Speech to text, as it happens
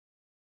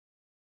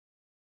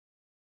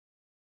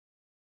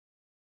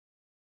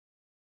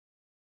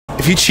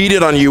If he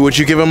cheated on you, would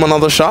you give him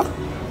another shot?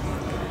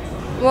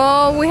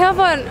 Well, we have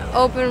an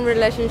open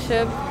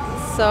relationship,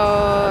 so...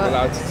 I'm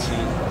allowed to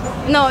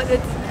cheat. No,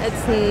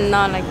 it's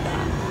not like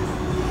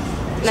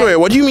that. So wait,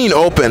 what do you mean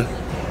open?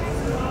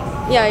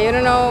 Yeah, you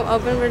don't know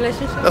open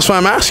relationship? That's why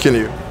I'm asking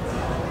you.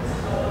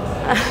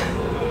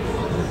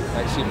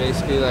 Like, she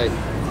basically, like,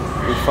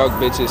 we fuck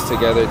bitches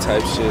together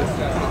type shit.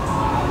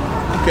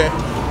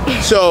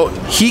 Okay. So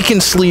he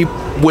can sleep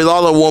with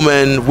other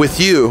women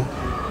with you.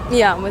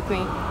 Yeah, with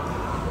me.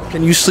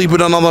 Can you sleep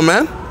with another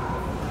man?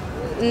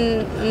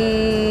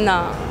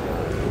 No.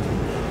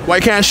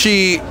 Why can't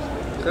she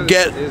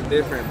get... It's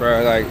different,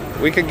 bro. Like,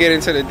 we could get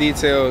into the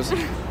details,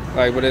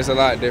 like, but it's a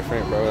lot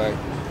different, bro.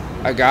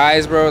 Like,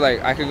 guys, bro,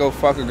 like, I could go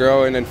fuck a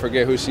girl and then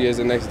forget who she is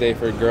the next day.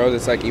 For girls,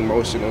 it's like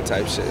emotional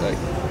type shit. Like,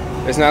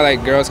 it's not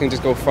like girls can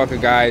just go fuck a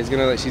guy. She's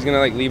gonna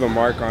like leave a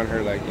mark on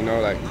her. Like, you know,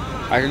 like,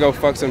 I could go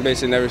fuck some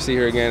bitch and never see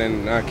her again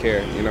and not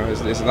care. You know,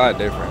 it's a lot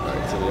different,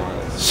 like, to be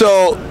honest.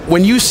 So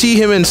when you see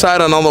him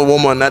inside another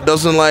woman, that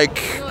doesn't like...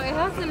 Well, it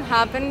hasn't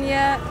happened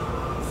yet,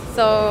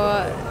 so...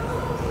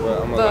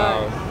 But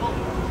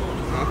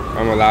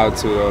I'm allowed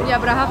to, though. Yeah,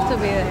 but I have to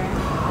be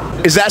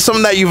there. Is that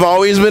something that you've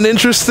always been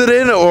interested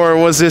in, or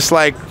was this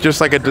like just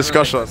like a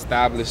discussion? Like,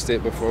 established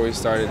it before we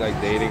started like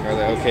dating. I was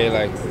like, okay,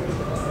 like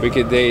we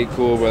could date,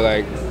 cool, but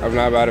like I'm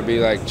not about to be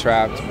like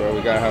trapped, bro.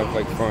 We gotta have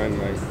like fun.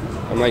 Like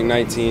I'm like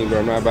 19, bro.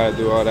 I'm not about to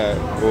do all that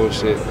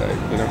bullshit, like,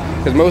 you know.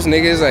 Because most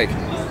niggas like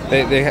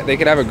they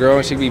could have a girl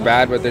and she'd be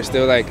bad, but they're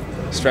still like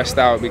stressed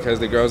out because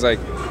the girl's like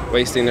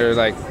wasting their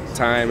like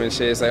time and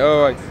shit. It's like,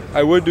 oh,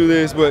 I would do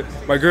this, but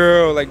my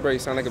girl, like, bro, you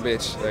sound like a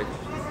bitch. Like,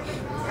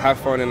 have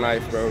fun in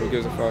life, bro. Who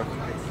gives a fuck?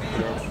 You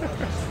know?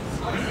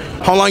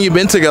 How long you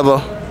been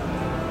together?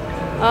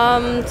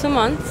 2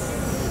 months.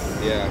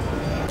 Yeah.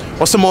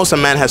 What's the most a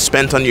man has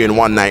spent on you in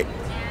one night?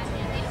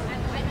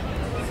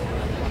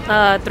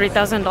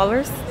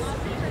 $3,000.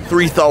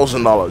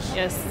 $3,000.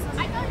 Yes.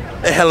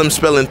 The hell I'm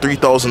spelling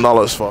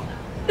 $3,000 for?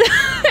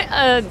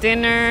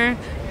 Dinner.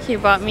 He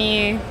bought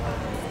me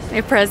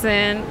a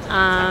present.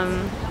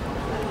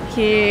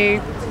 He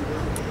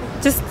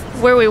just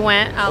where we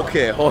went out.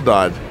 Okay, hold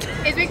on.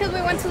 It's because we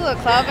went to the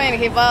club and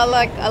he bought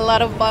like a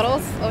lot of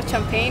bottles of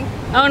champagne.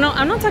 Oh no,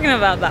 I'm not talking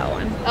about that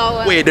one. Oh,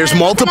 well, Wait, there's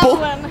multiple?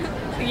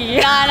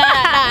 Yeah.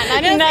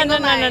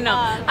 No.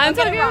 I'm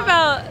talking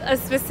about a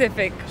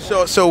specific.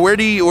 So where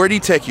do he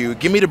take you?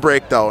 Give me the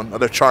breakdown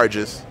of the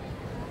charges.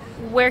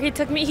 Where he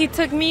took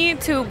me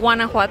to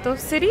Guanajuato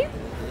City,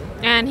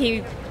 and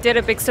he did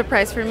a big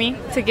surprise for me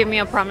to give me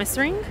a promise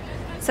ring.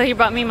 So he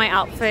brought me my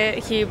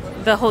outfit,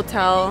 the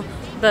hotel,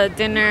 the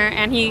dinner,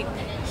 and he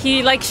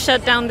like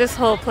shut down this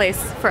whole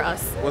place for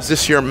us. Was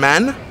this your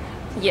man?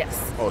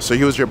 Yes. Oh, so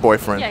he was your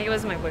boyfriend? Yeah, he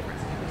was my boyfriend.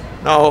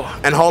 No.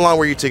 And how long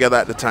were you together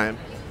at the time?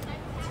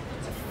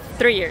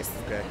 3 years.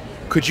 Okay.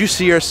 Could you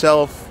see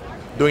yourself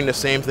doing the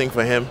same thing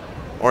for him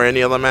or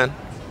any other man?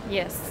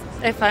 Yes.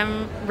 If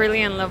I'm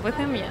really in love with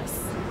him, yes.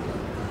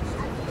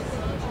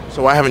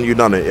 So why haven't you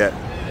done it yet?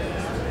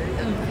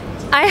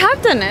 I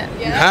have done it.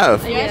 You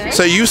have? Yeah.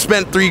 So you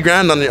spent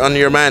 $3,000 on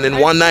your man in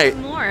one night?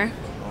 More.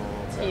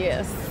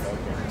 Yes.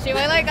 She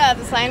bought like a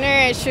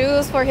designer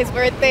shoes for his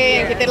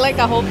birthday and he did like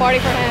a whole party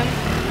for him.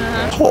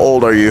 How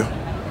old are you?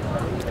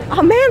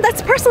 Oh man,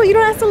 that's personal. You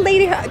don't ask the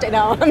lady.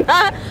 No, I'm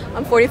not.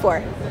 I'm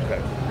 44.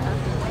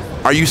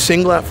 Are you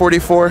single at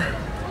 44?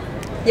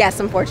 Yes,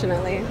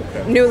 unfortunately.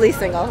 Newly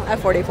single at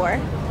 44.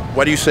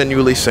 Why do you say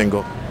newly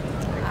single?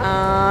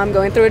 I'm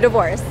going through a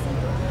divorce.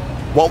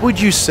 What would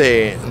you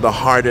say the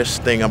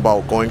hardest thing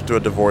about going through a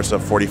divorce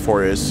at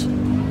 44 is?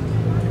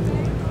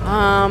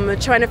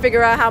 Trying to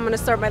figure out how I'm going to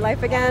start my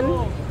life again.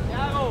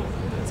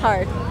 It's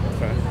hard.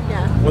 Okay.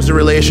 Yeah. Was the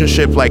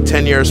relationship like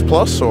 10 years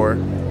plus or?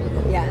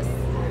 Yes.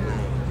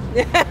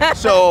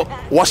 So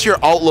what's your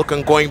outlook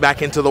on going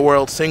back into the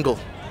world single?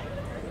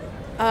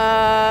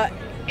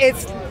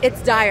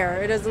 It's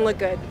dire. It doesn't look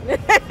good,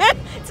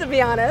 to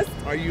be honest.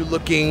 Are you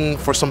looking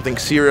for something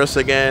serious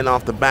again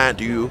off the bat?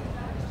 Do you?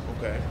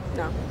 Okay.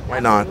 No. Why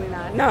not? Absolutely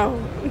not. No.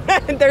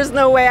 There's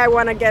no way I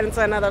want to get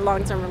into another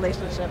long-term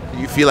relationship. Do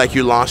you feel like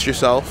you lost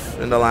yourself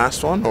in the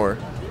last one, or?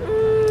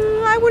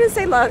 I wouldn't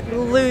say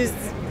lose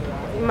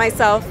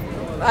myself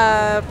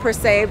per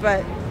se,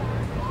 but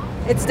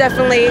it's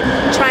definitely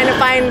trying to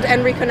find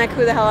and reconnect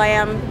who the hell I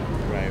am.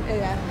 Right.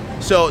 Yeah.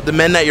 So the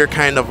men that you're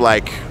kind of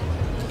like,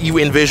 you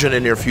envision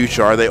in your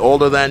future, are they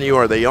older than you?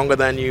 Are they younger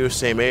than you?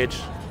 Same age?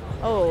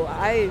 Oh,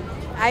 I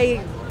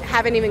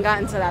haven't even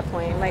gotten to that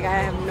point. Like, I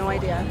have no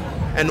idea.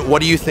 And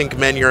what do you think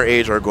men your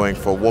age are going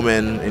for?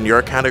 Women in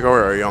your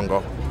category or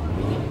younger?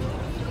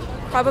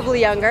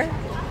 Probably younger.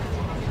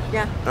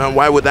 Yeah. And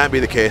why would that be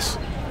the case?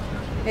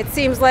 It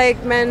seems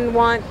like men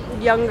want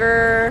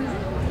younger,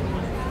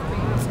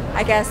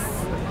 I guess,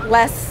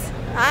 less,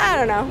 I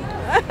don't know.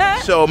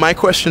 So my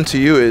question to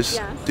you is,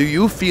 Yeah. do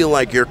you feel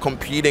like you're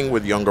competing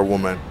with younger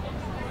women?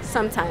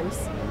 Sometimes.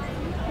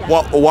 Yeah.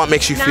 What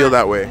makes you feel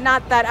that way?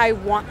 Not that I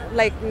want,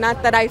 like,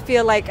 not that I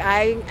feel like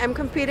I am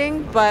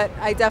competing, but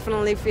I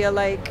definitely feel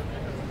like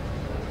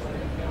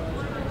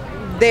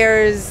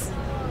there's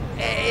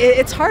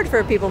it's hard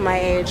for people my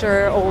age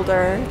or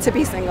older to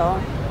be single.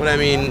 But I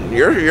mean,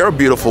 you're a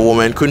beautiful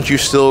woman. Couldn't you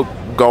still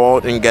go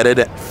out and get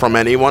it from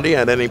anybody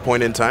at any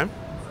point in time?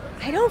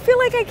 I don't feel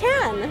like I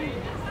can.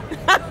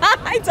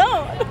 I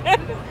don't.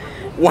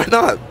 Why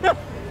not?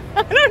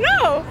 I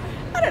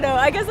don't know.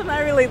 I guess I'm not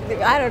really.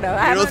 I don't know.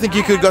 You don't think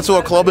you could go to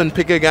a club and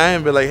pick a guy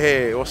and be like,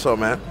 "Hey, what's up,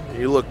 man?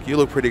 You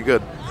look pretty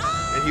good,"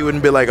 and he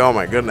wouldn't be like, "Oh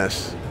my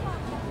goodness."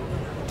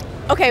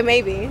 Okay,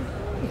 maybe,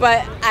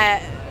 but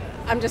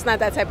I'm just not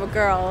that type of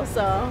girl.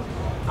 So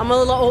I'm a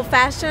little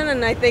old-fashioned,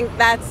 and I think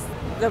that's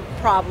the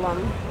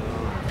problem.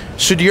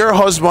 Should your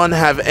husband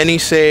have any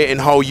say in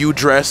how you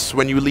dress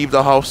when you leave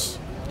the house?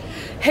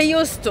 He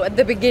used to at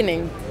the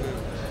beginning.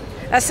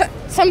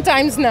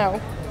 Sometimes no.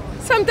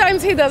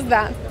 Sometimes he does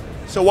that.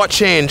 So what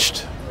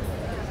changed?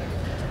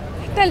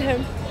 Tell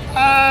him.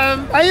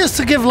 I used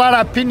to give a lot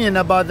of opinion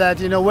about that,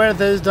 wear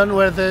this, don't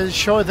wear this,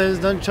 show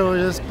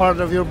this part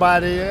of your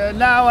body.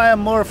 Now I am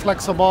more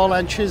flexible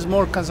and she's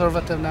more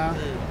conservative now.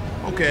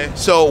 Okay.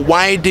 So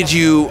why did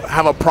you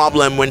have a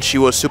problem when she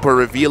was super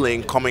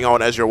revealing, coming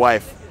out as your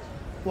wife?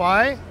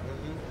 Why?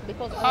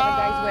 Because all the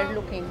guys were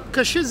looking.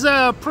 Because she's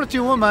a pretty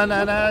woman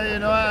and,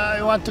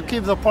 I want to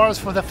keep the parts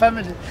for the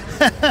family.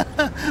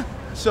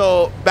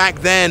 So back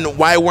then,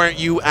 why weren't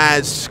you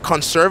as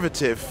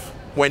conservative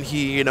when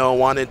he,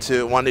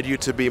 wanted you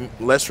to be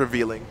less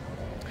revealing?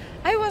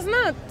 I was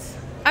not.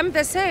 I'm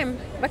the same,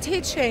 but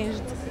he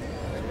changed.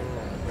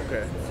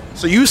 Okay.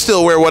 So you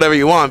still wear whatever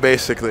you want,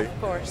 basically.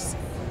 Of course.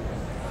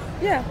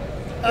 Yeah.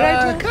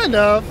 Kind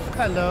of,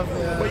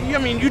 yeah. But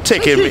you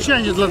take She him.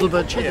 changed a little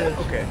bit, she did.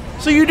 Okay.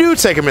 So you do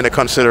take him into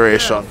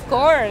consideration. Of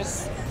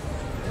course.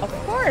 Of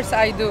course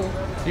I do.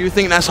 Do you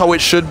think that's how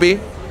it should be?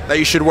 That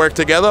you should work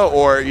together,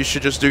 or you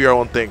should just do your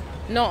own thing?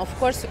 No, of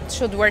course it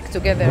should work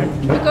together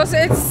because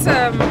it's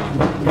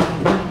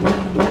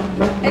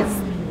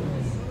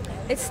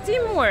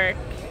teamwork.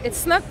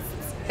 It's not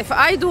if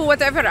I do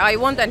whatever I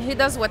want and he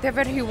does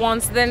whatever he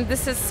wants, then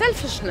this is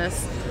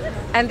selfishness,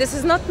 and this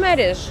is not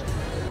marriage.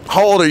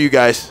 How old are you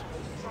guys?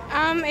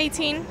 I'm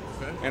 18.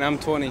 And I'm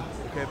 20.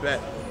 Okay, bet.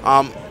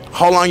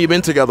 How long you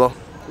been together?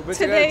 We've been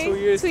Today, together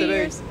 2 years 2 today.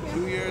 years.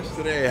 2 years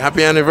today.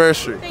 Happy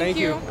anniversary. Thank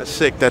you. That's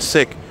sick. That's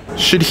sick.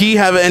 Should he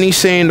have any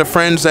say in the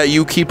friends that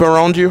you keep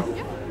around you?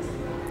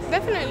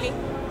 Definitely.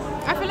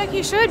 I feel like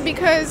he should,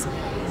 because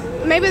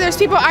maybe there's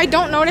people I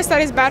don't notice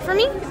that is bad for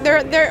me.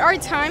 There are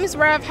times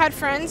where I've had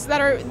friends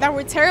that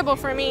were terrible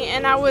for me,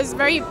 and I was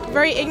very,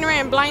 very ignorant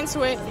and blind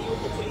to it.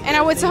 And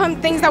I would tell him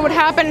things that would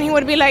happen, and he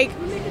would be like,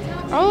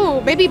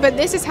 "Oh, baby, but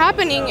this is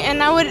happening,"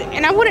 and I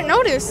wouldn't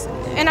notice.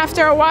 And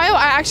after a while,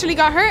 I actually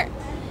got hurt.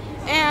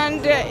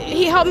 And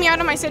he helped me out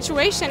of my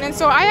situation, and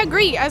so I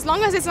agree. As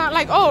long as it's not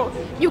like, oh,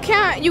 you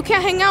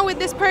can't hang out with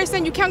this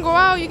person, you can't go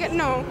out,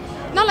 no,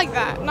 not like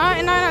that, not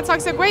in a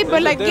toxic way,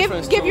 but like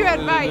give your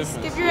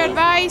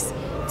advice,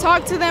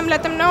 talk to them,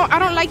 let them know I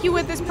don't like you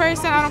with this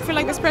person, I don't feel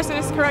like this person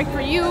is correct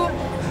for you.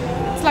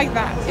 It's like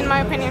that, in my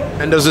opinion.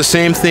 And does the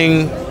same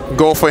thing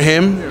go for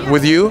him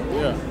with you?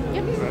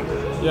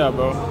 Yeah,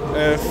 bro.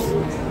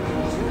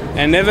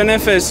 Even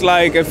if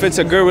it's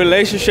a good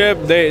relationship,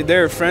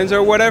 they're friends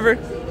or whatever,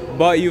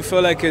 but you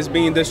feel like it's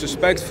being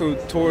disrespectful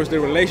towards the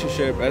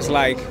relationship. It's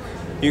like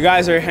you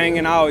guys are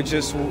hanging out,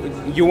 just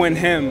you and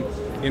him.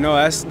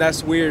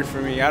 That's weird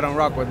for me. I don't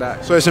rock with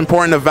that. So it's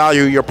important to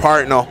value your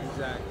partner,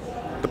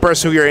 Exactly. the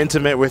person who you're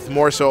intimate with,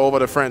 more so over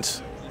the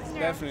friends.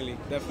 Definitely.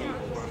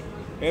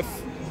 If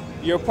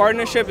your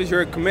partnership is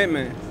your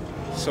commitment,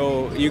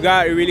 so you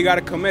really got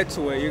to commit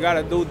to it. You got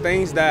to do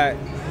things that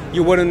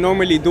you wouldn't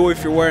normally do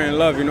if you were in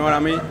love. You know what I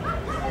mean?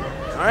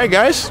 All right,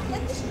 guys.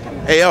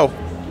 Hey, yo,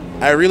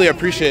 I really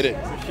appreciate it.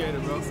 Appreciate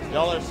it, bro.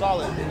 Y'all are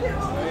solid.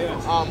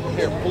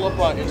 Here, pull up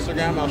on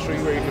Instagram. I'll show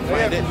you where you can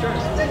find it.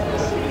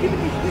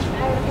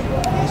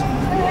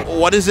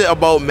 What is it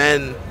about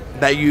men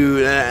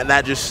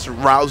that just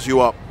riles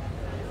you up?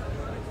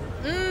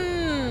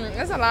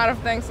 There's a lot of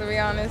things, to be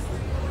honest.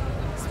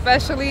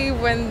 Especially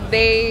when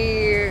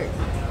they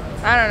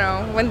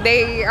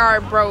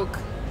are broke.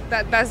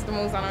 That's the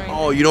most annoying.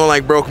 Oh, you don't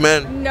like broke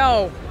men?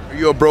 No. Are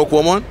you a broke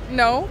woman?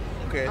 No.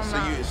 Okay, I'm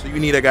not. so you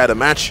need a guy to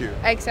match you.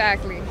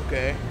 Exactly.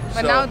 Okay.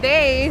 But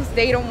nowadays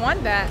they don't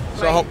want that.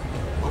 So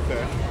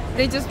okay.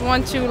 They just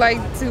want you to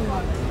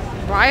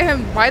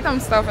buy them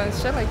stuff and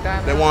shit like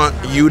that. They want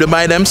you to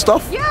buy them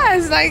stuff? Yeah,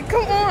 it's like,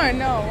 come on,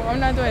 no, I'm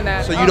not doing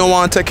that. So you don't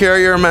want to take care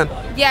of your man?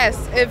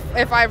 Yes,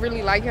 if I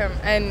really like him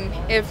and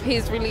if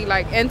he's really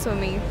into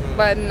me,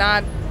 but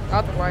not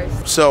otherwise.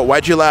 So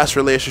why'd your last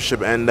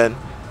relationship end then?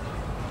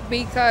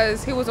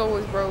 Because he was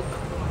always broke.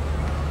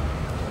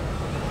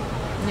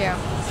 Yeah.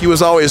 He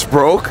was always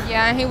broke?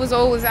 Yeah, and he was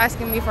always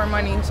asking me for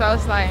money. So I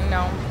was like,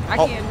 no, I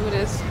can't do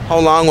this. How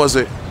long was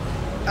it?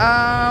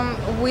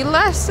 We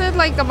lasted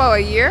like about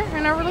a year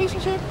in our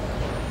relationship.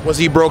 Was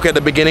he broke at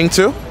the beginning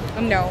too?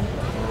 No.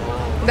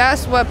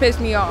 That's what pissed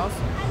me off.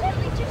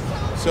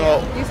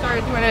 So He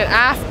started doing it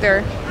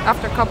after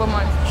a couple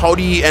months. how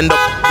do you end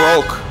up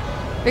broke?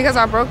 Because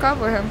I broke up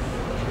with him.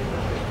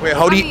 Wait,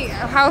 how do you?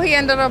 How he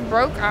ended up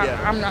broke?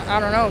 I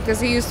don't know, because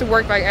he used to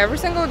work like every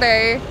single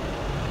day,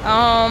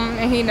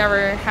 and he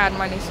never had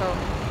money. So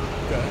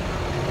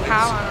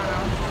how, I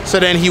don't know. So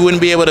then he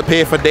wouldn't be able to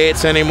pay for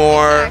dates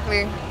anymore.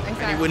 Exactly.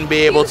 He wouldn't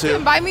be able He used to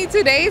invite me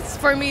to dates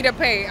for me to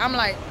pay. I'm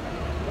like,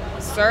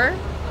 sir,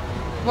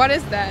 what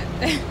is that?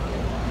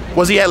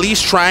 Was he at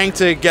least trying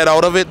to get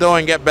out of it though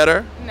and get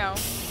better? No.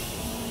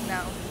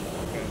 No.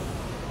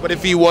 But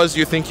if he was,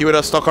 you think you would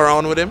have stuck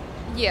around with him?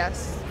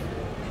 Yes.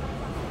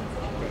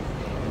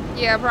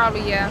 Yeah,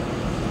 probably, yeah.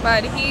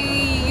 But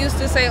he used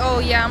to say, oh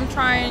yeah, I'm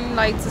trying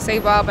like to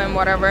save up and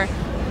whatever,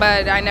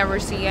 but I never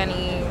see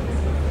any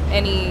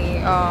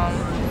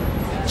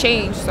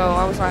change. So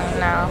I was like,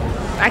 no,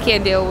 I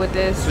can't deal with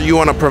this. So you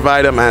want to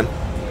provide a man?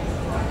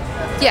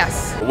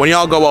 Yes. When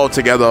y'all go out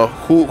together,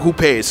 who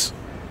pays?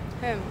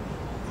 Him.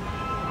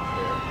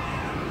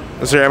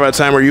 Is there ever a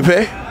time where you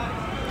pay?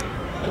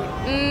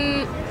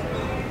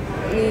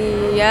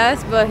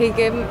 Yes, but he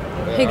give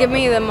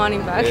me the money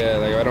back. Yeah,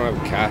 like if I don't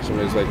have cash, I'm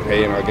just like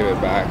pay and I'll give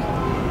it back.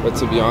 But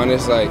to be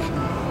honest, like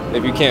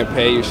if you can't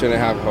pay, you shouldn't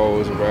have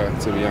hoes, bro.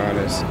 To be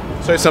honest.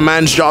 So it's a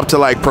man's job to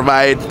like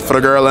provide for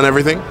the girl and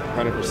everything?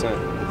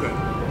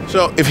 100%.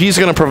 So if he's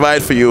gonna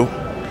provide for you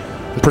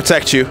and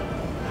protect you,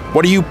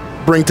 what do you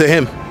bring to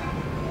him?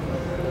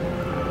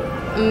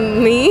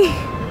 Me?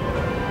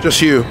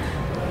 Just you?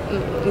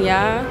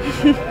 Yeah.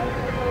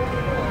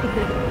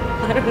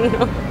 I don't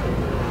know.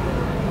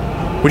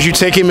 Would you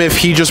take him if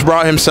he just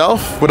brought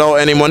himself without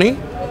any money?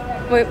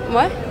 Wait,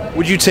 what?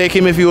 Would you take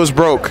him if he was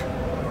broke?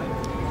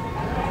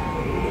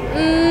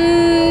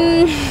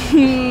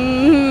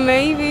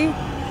 Maybe.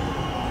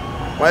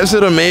 Why is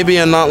it a maybe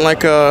and not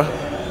like a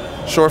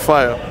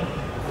surefire?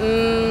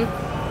 I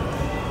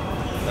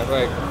feel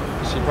like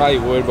she probably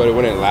would, but it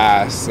wouldn't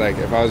last. Like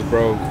if I was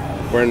broke,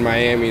 we're in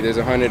Miami, there's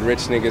 100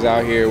 rich niggas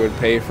out here would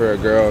pay for a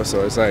girl,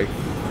 so it's like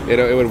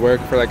it would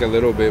work for like a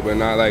little bit, but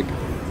not like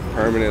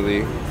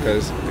permanently,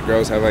 because the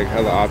girls have like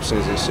hella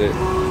options and shit.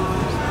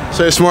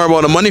 So it's more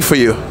about the money for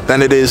you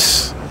than it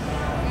is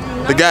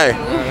the guy?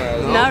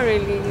 Not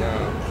really. No,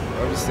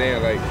 I'm just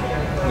saying like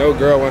no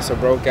girl wants a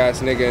broke ass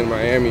nigga in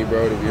Miami,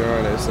 bro, to be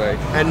honest. Like,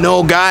 and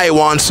no guy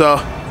wants a...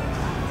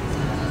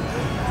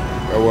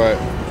 Or what?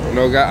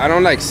 No guy, I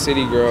don't like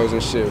city girls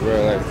and shit,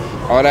 bro. Like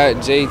all that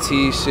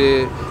JT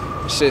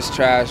shit's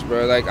trash,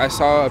 bro. Like I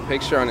saw a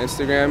picture on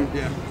Instagram,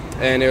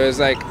 and it was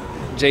like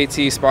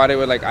JT spotted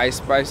with like Ice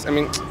Spice. I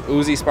mean,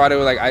 Uzi spotted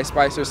with like Ice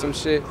Spice or some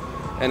shit.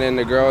 And then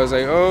the girl was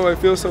like, oh, I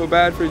feel so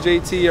bad for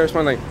JT. I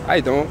respond like,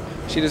 I don't.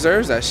 She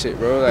deserves that shit,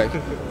 bro. Like,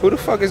 who the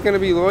fuck is gonna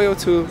be loyal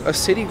to a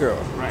city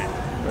girl? Right.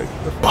 Like,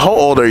 how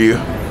old are you?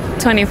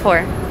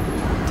 24.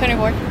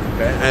 24.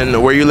 Okay.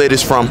 And where you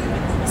ladies from?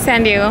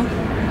 San Diego.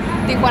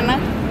 Tijuana.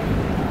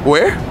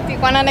 Where?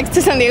 Tijuana, next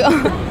to San Diego.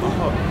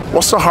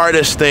 What's the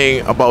hardest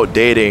thing about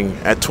dating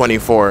at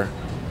 24?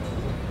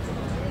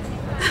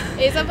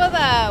 It's about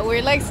that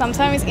we're like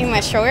sometimes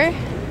immature,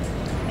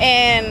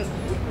 and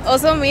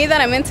also me that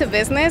I'm into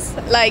business.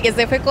 Like it's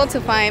difficult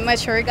to find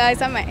mature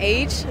guys at my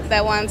age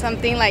that want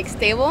something like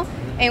stable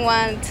and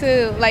want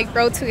to like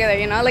grow together,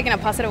 you know, like in a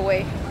positive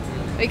way.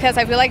 Because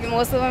I feel like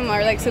most of them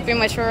are like super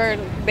immature.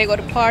 They go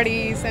to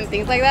parties and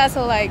things like that.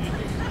 So like,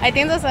 I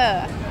think that's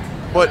a.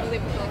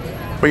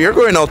 But you're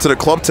going out to the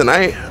club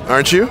tonight,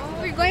 aren't you?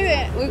 We're going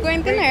dinner. We're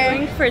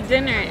going for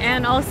dinner,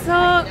 and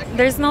also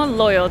there's no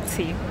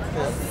loyalty.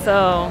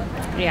 So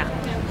yeah.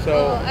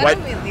 So I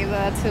don't believe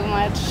that too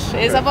much.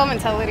 It's about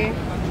mentality.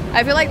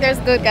 I feel like there's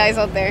good guys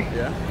out there.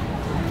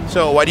 Yeah.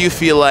 So why do you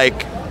feel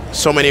like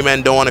so many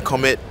men don't want to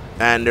commit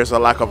and there's a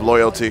lack of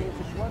loyalty?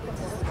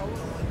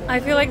 I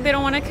feel like they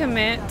don't want to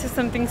commit to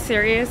something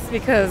serious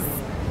because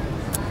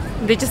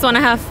they just want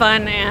to have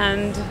fun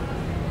and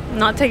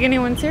not take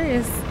anyone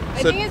serious.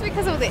 I think it's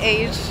because of the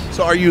age.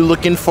 So are you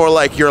looking for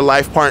like your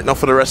life partner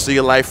for the rest of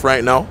your life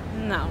right now?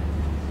 No,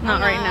 not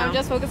right now. I'm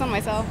just focused on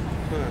myself.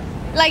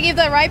 Like if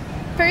the right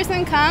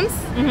person comes,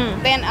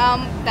 then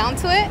I'm down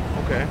to it.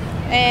 Okay.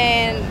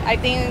 And I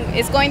think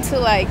it's going to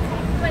like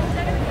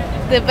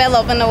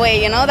develop in a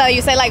way, you know, that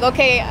you say like,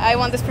 okay, I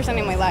want this person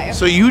in my life.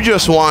 So you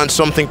just want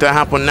something to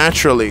happen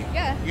naturally.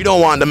 Yeah. You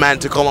don't want the man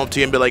to come up to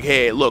you and be like,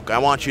 hey, look, I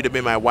want you to be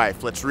my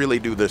wife. Let's really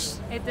do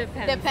this. It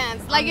depends.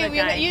 Depends. Like if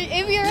you're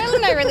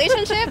in a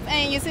relationship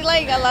and you see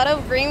like a lot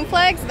of green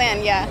flags,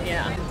 then yeah.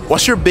 Yeah.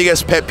 What's your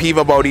biggest pet peeve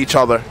about each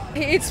other?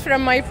 He eats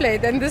from my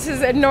plate, and this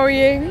is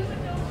annoying.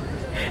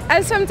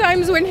 And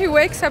sometimes when he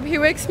wakes up, he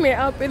wakes me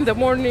up in the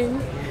morning.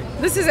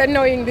 This is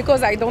annoying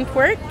because I don't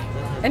work,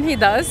 and he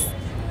does.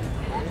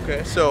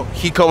 Okay, so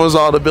he covers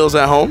all the bills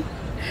at home?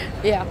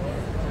 Yeah,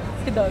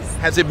 he does.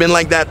 Has it been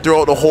like that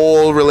throughout the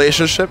whole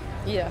relationship?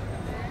 Yeah.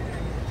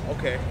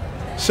 Okay.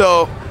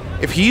 So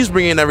if he's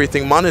bringing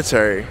everything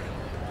monetary,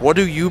 what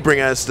do you bring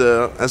as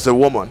the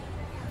woman?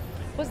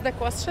 What's the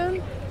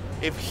question?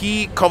 If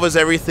he covers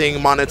everything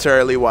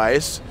monetarily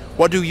wise,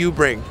 what do you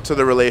bring to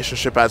the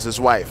relationship as his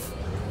wife?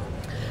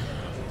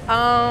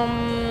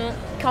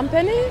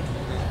 Company,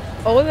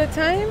 all the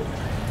time.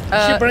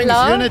 She brings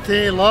love,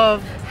 unity,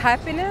 love,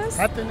 happiness.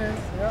 happiness,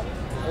 yeah,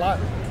 a lot.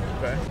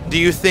 Okay. Do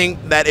you think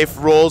that if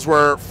roles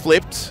were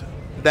flipped,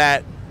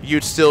 that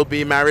you'd still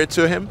be married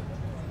to him?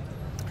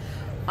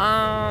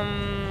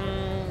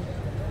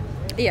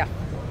 Yeah.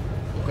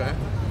 Okay.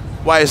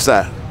 Why is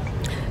that?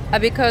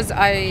 Because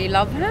I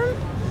love him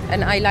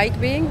and I like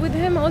being with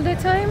him all the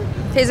time.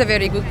 He's a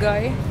very good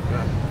guy.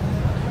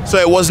 So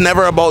it was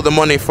never about the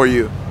money for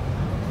you?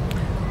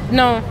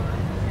 No.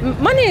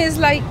 Money is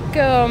like,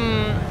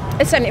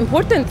 it's an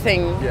important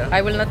thing. Yeah.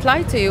 I will not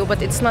lie to you,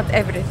 but it's not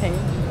everything.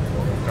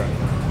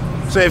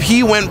 So if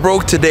he went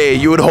broke today,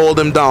 you would hold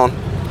him down?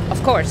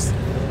 Of course.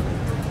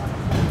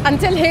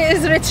 Until he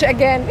is rich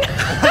again.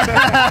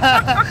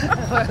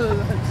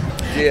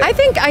 Yeah. I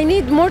think I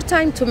need more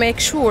time to make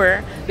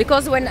sure,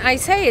 because when I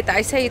say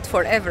it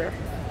forever.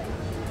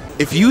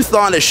 If you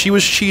thought that she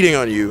was cheating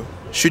on you,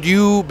 should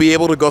you be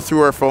able to go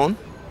through her phone?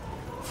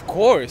 Of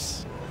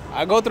course.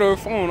 I go through her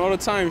phone all the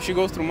time. She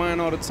goes through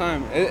mine all the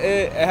time.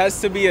 It has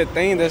to be a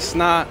thing that's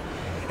not,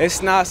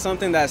 it's not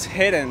something that's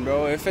hidden,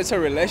 bro. If it's a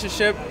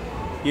relationship,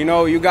 you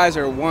know, you guys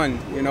are one,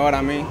 you know what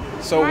I mean?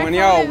 So when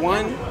y'all are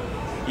one,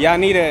 y'all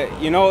need to,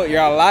 you know,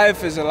 your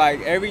life is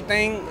like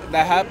everything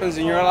that happens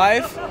in your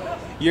life,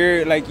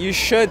 you're like, you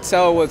should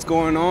tell what's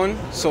going on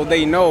so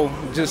they know,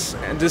 just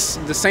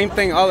the same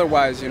thing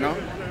otherwise, you know?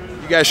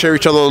 You guys share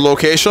each other's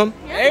location?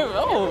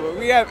 Oh,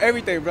 we have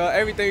everything, bro.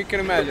 Everything you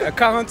can imagine.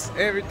 Accounts,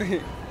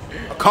 everything.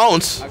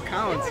 Accounts?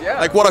 Accounts, yeah.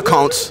 Like what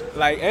accounts?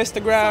 Like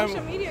Instagram,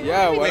 Social media,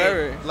 yeah,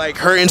 whatever. Like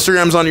her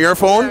Instagram's on your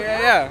phone?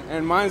 Yeah,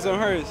 and mine's on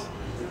hers.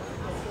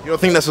 You don't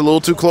think that's a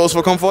little too close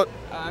for comfort?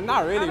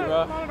 Not really,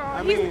 bro. Not at all.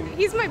 I mean,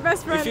 He's my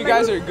best friend. if you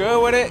guys are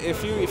good with it,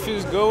 if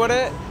you's good with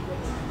it,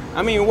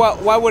 I mean,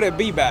 why would it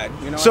be bad?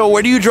 You know. So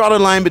where do you draw the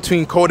line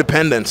between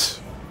codependence?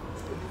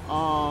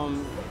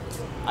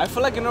 I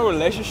feel like in a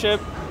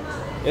relationship,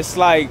 it's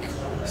like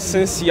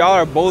since y'all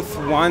are both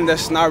one,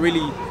 there's not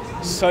really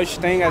such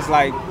thing as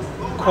like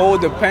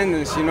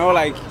codependence. You know,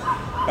 like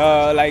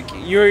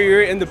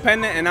you're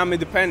independent and I'm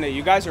independent.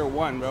 You guys are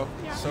one, bro.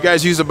 So, You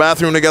guys use the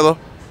bathroom together?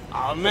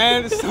 oh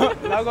man, it's not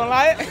gonna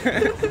lie.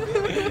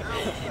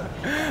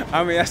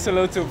 I mean, that's a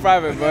little too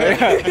private, but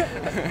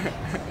yeah.